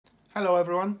Hello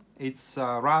everyone, it's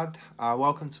Rad.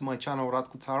 Welcome to my channel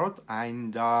Radko Tarot,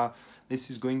 and this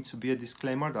is going to be a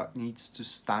disclaimer that needs to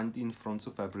stand in front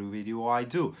of every video I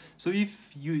do. So if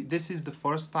this is the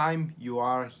first time you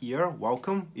are here,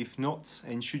 welcome. If not,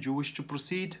 and should you wish to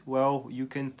proceed, well, you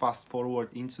can fast forward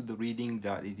into the reading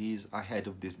that it is ahead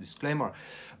of this disclaimer.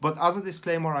 But as a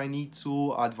disclaimer, I need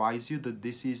to advise you that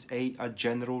this is a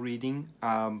general reading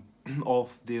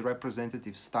of the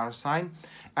representative star sign,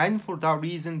 and for that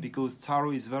reason, because tarot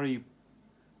is very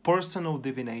personal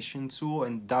divination tool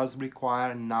and does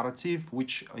require narrative,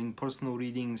 which in personal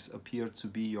readings appear to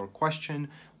be your question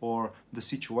or the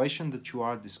situation that you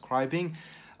are describing,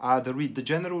 the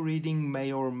general reading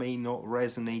may or may not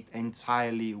resonate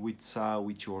entirely with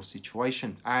your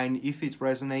situation. And if it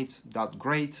resonates, that's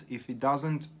great. If it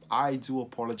doesn't, I do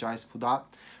apologize for that,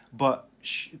 but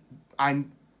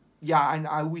and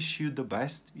I wish you the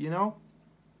best, you know,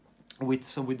 with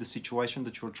the situation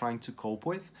that you're trying to cope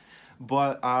with.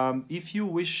 But if you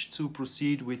wish to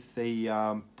proceed with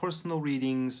the personal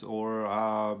readings,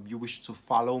 or you wish to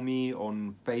follow me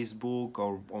on Facebook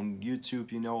or on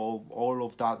YouTube, you know, all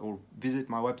of that, or visit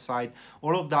my website,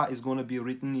 all of that is going to be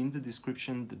written in the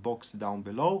description box down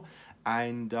below.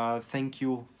 And thank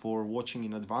you for watching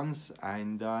in advance,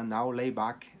 and now lay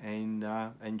back and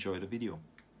enjoy the video.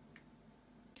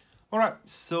 Alright,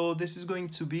 so this is going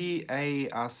to be a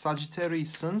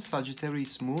Sagittarius Sun,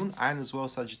 Sagittarius Moon, and as well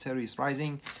Sagittarius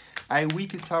Rising. A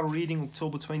weekly tarot reading,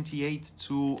 October 28th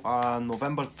to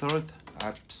November 3rd,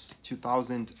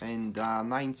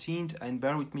 2019. And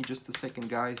bear with me just a second,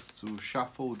 guys, to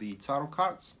shuffle the tarot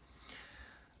cards.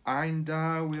 And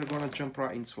we're going to jump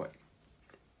right into it.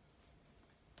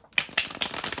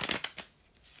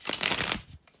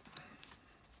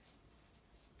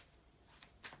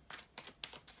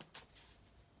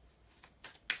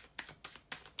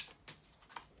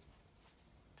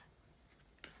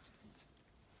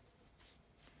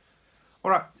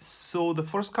 Alright, so the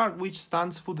first card, which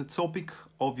stands for the topic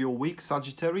of your week,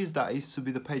 Sagittarius, that is to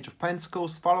be the Page of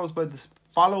Pentacles, followed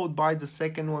by the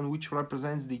second one, which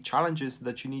represents the challenges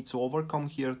that you need to overcome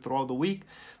here throughout the week.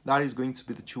 That is going to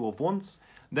be the Two of Wands.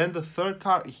 Then the third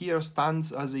card here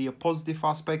stands as a positive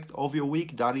aspect of your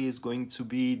week. That is going to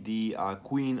be the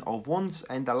Queen of Wands.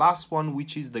 And the last one,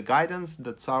 which is the guidance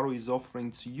that Tarot is offering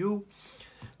to you,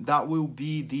 that will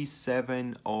be the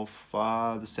Seven of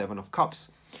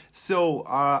Cups. So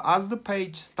as the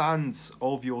page stands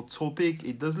of your topic,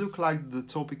 it does look like the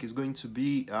topic is going to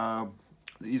be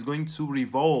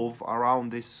revolve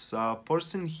around this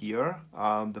person here,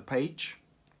 the page,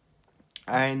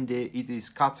 and it is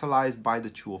catalyzed by the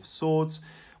Two of Swords,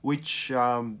 which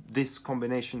this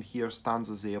combination here stands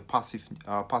as a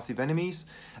passive enemies.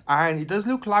 And it does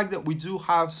look like that we do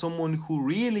have someone who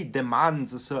really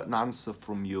demands a certain answer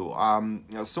from you,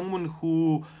 someone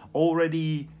who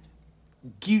already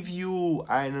give you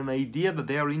an idea that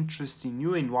they are interested in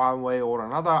you in one way or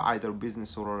another, either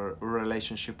business or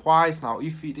relationship wise. Now,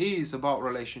 if it is about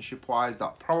relationship wise,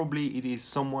 that probably it is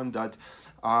someone that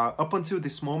up until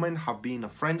this moment have been a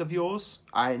friend of yours,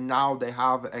 and now they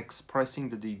have expressing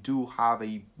that they do have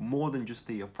a more than just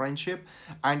a friendship,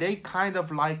 and they kind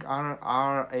of like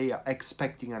are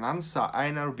expecting an answer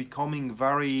and are becoming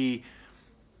very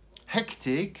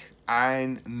hectic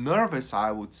and nervous, I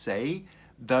would say,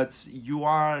 that you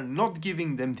are not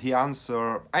giving them the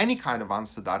answer, any kind of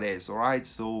answer that is, all right?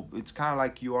 So it's kind of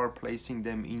like you are placing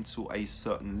them into a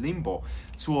certain limbo,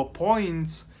 to a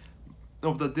point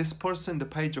of that this person, the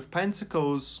Page of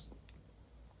Pentacles,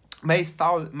 may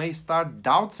start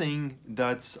doubting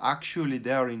that actually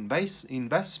their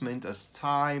investment as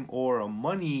time or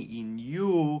money in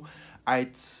you,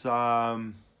 it's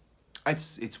worth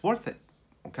it.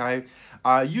 Okay,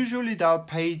 usually that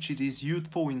page, it is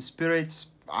youthful in spirits.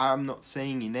 I'm not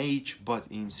saying in age, but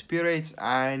in spirits,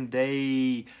 and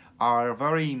they are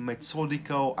very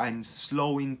methodical and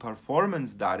slow in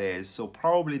performance, that is. So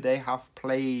probably they have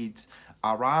played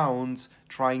around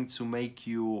trying to make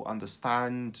you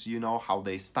understand, you know, how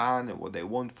they stand and what they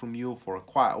want from you for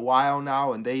quite a while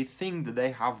now, and they think that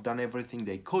they have done everything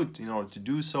they could in order to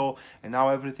do so, and now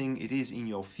everything, it is in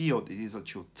your field, it is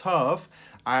at your turf,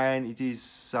 and it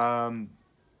is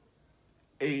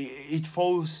it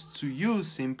falls to you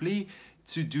simply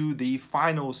to do the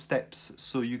final steps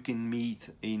so you can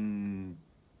meet in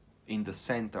the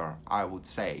center, I would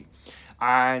say.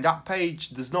 And that page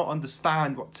does not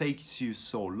understand what takes you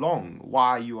so long,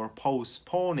 why you are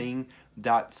postponing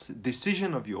that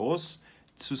decision of yours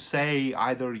to say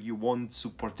either you want to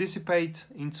participate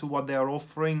into what they are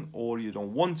offering or you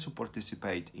don't want to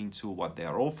participate into what they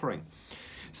are offering.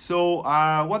 So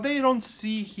what they don't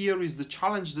see here is the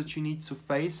challenge that you need to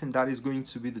face, and that is going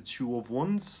to be the Two of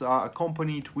Wands,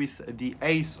 accompanied with the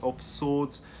Ace of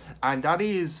Swords, and that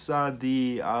is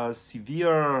the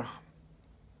severe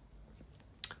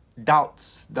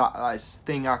doubts that this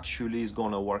thing actually is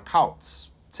gonna work out.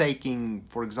 Taking,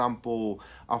 for example,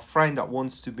 a friend that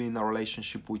wants to be in a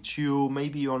relationship with you,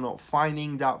 maybe you're not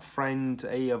finding that friend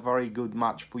a very good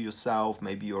match for yourself,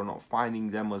 maybe you're not finding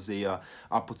them as a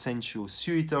potential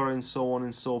suitor, and so on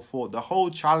and so forth. The whole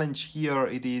challenge here,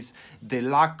 it is the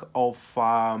lack of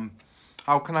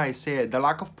how can I say it, the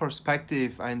lack of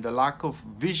perspective and the lack of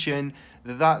vision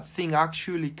that thing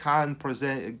actually can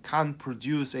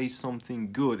produce a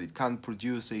something good. It can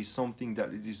produce a something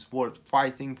that it is worth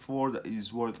fighting for, that it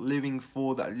is worth living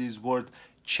for, that it is worth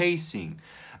chasing.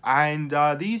 And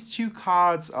these two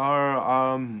cards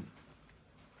are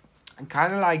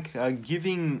kind of like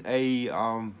giving a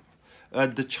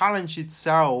the challenge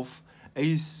itself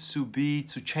is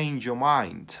to change your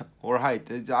mind. All right,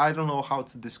 I don't know how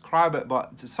to describe it,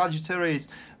 but the Sagittarius,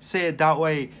 say it that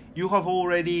way, you have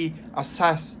already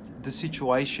assessed the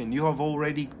situation, you have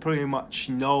already pretty much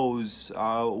knows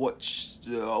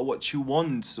what you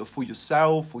want for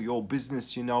yourself, for your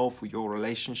business, you know, for your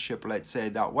relationship, let's say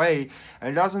it that way.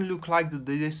 And it doesn't look like that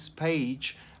this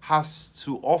page has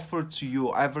to offer to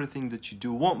you everything that you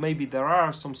do want. Maybe there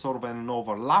are some sort of an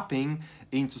overlapping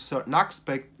into certain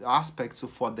aspects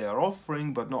of what they are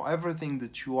offering, but not everything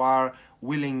that you are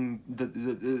willing,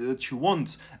 that you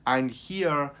want. And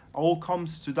here all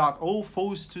comes to that, all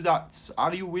falls to that.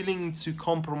 Are you willing to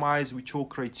compromise with your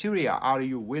criteria? Are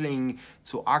you willing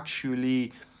to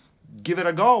actually give it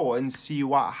a go and see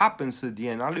what happens at the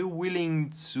end? Are you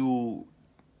willing to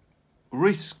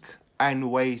risk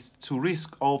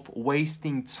of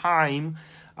wasting time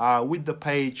with the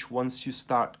page once you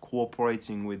start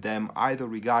cooperating with them, either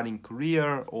regarding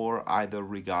career or either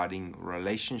regarding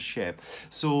relationship?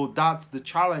 So that's the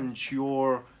challenge.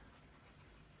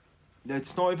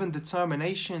 It's not even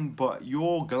determination, but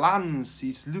your glance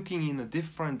is looking in a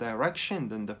different direction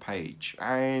than the page.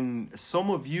 And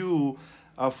some of you,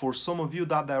 for some of you,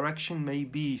 that direction may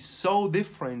be so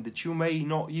different that you may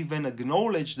not even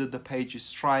acknowledge that the page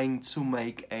is trying to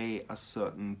make a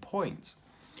certain point.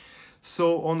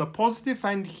 So on the positive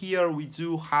end here, we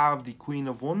do have the Queen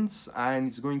of Wands, and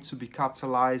it's going to be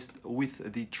catalyzed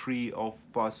with the Three of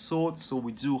Swords. So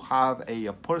we do have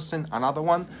a person, another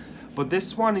one, but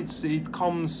this one, it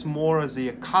comes more as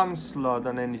a counselor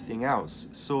than anything else.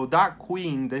 So that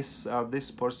Queen, this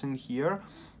person here,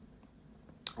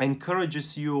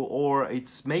 encourages you, or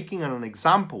it's making an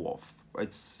example of,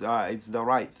 it's the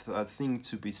right thing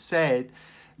to be said,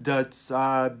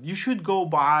 that you should go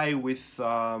by with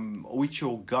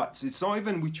your guts. It's not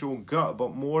even with your gut,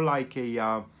 but more like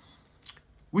a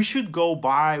we should go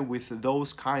by with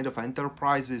those kind of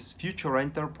enterprises, future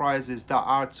enterprises that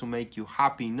are to make you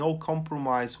happy. No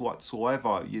compromise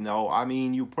whatsoever, you know. I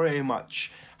mean, you pretty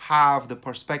much have the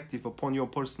perspective upon your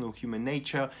personal human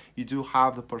nature. You do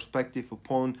have the perspective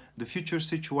upon the future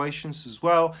situations as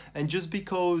well. And just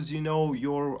because, you know,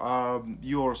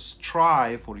 your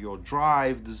strive or your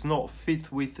drive does not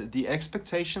fit with the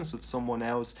expectations of someone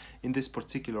else, in this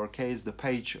particular case the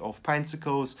Page of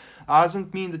Pentacles,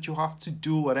 doesn't mean that you have to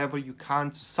do whatever you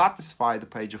can to satisfy the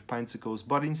Page of Pentacles,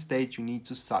 but instead you need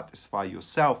to satisfy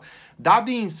yourself. That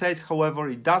being said, however,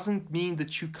 it doesn't mean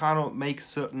that you cannot make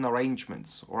certain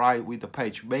arrangements, all right, with the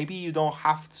page. Maybe you don't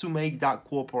have to make that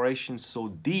cooperation so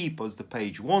deep as the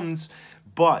page wants,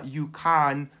 but you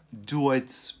can do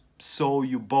it so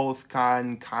you both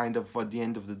can kind of, at the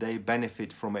end of the day,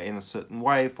 benefit from it in a certain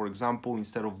way. For example,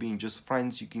 instead of being just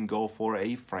friends, you can go for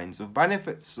a friends of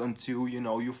benefits until, you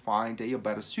know, you find a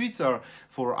better suitor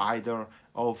for either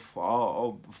of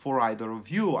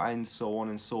you, and so on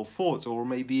and so forth. Or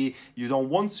maybe you don't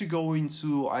want to go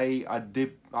into a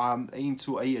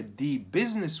deep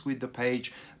business with the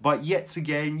page, but yet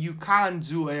again you can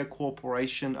do a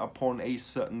cooperation upon a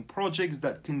certain projects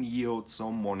that can yield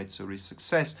some monetary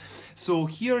success. So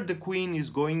here the Queen is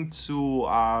going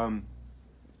to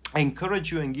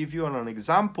encourage you and give you an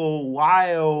example,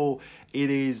 while it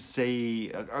is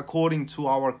according to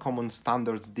our common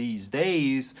standards these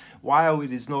days, while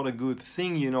it is not a good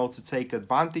thing, you know, to take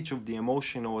advantage of the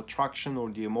emotional attraction or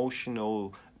the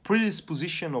emotional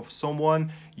predisposition of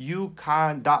someone,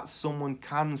 that someone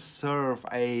can serve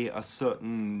a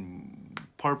certain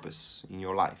purpose in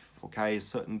your life, okay, a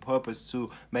certain purpose to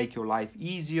make your life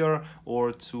easier,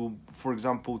 or to, for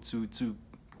example, to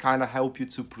kind of help you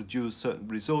to produce certain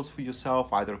results for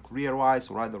yourself, either career-wise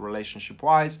or either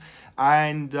relationship-wise.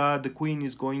 And the Queen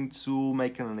is going to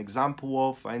make an example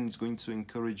of, and is going to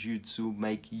encourage you to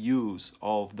make use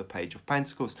of the Page of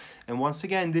Pentacles. And once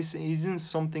again, this isn't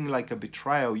something like a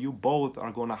betrayal. You both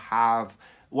are going to have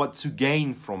what to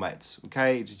gain from it,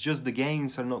 okay? It's just the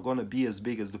gains are not going to be as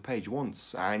big as the Page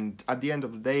wants. And at the end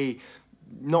of the day,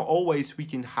 not always we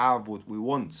can have what we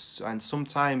want, and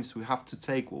sometimes we have to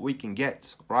take what we can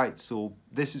get, right? So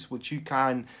this is what you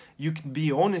can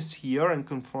be honest here and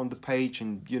confront the Page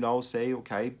and, you know, say,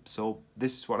 okay, so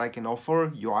this is what I can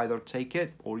offer. You either take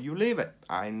it or you leave it,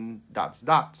 and that's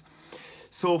that.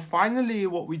 So finally,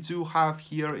 what we do have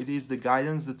here, it is the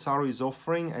guidance the tarot is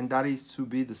offering, and that is to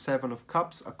be the Seven of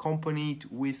Cups accompanied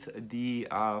with the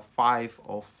Five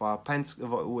of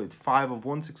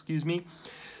Wands, excuse me.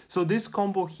 So this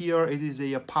combo here, it is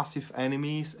a passive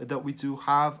enemies that we do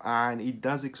have, and it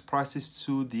does expresses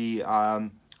to the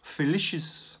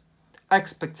fallacious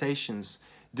expectations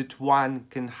that one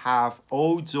can have,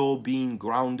 although being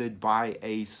grounded by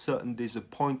a certain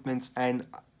disappointments, and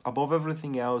above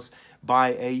everything else,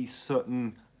 by a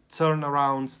certain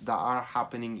turnarounds that are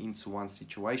happening into one's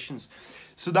situations.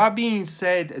 So that being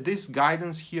said, this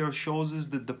guidance here shows us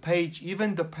that the Page,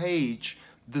 even the Page,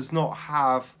 does not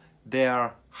have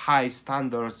their high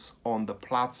standards on the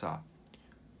platter.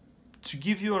 To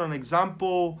give you an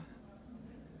example,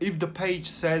 if the Page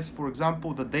says, for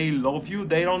example, that they love you,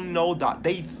 they don't know that.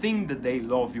 They think that they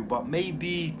love you, but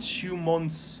maybe 2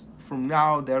 months from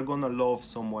now they're gonna love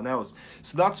someone else.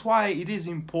 So that's why it is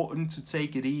important to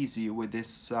take it easy with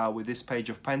this Page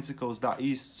of Pentacles. That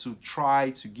is to try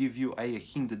to give you a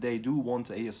hint that they do want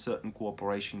a certain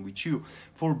cooperation with you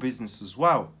for business as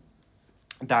well.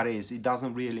 That is, it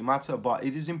doesn't really matter, but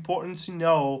it is important to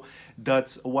know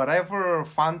that whatever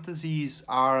fantasies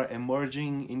are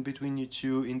emerging in between you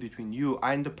two, in between you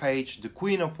and the Page, the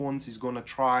Queen of Wands is going to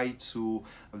try to,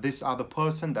 this other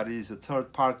person that is a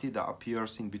third party that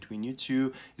appears in between you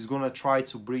two, is going to try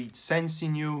to breed sense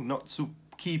in you, not to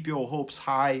keep your hopes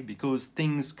high, because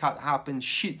things can happen,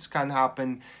 shits can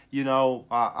happen, you know,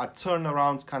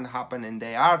 turnarounds can happen, and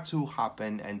they are to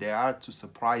happen, and they are to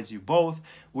surprise you both,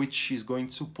 which is going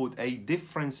to put a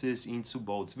differences into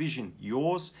both vision,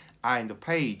 yours and the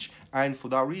Page. And for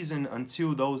that reason,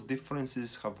 until those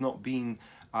differences have not been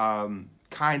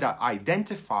kind of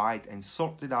identified and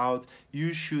sorted out,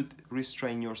 you should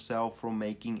restrain yourself from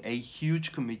making a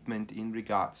huge commitment in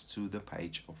regards to the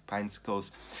Page of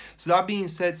Pentacles. So that being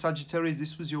said, Sagittarius,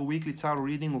 this was your weekly tarot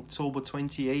reading, October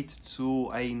 28th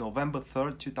to a November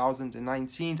 3rd,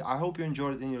 2019. I hope you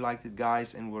enjoyed it and you liked it,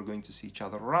 guys, and we're going to see each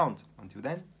other around. Until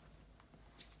then,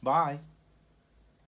 bye.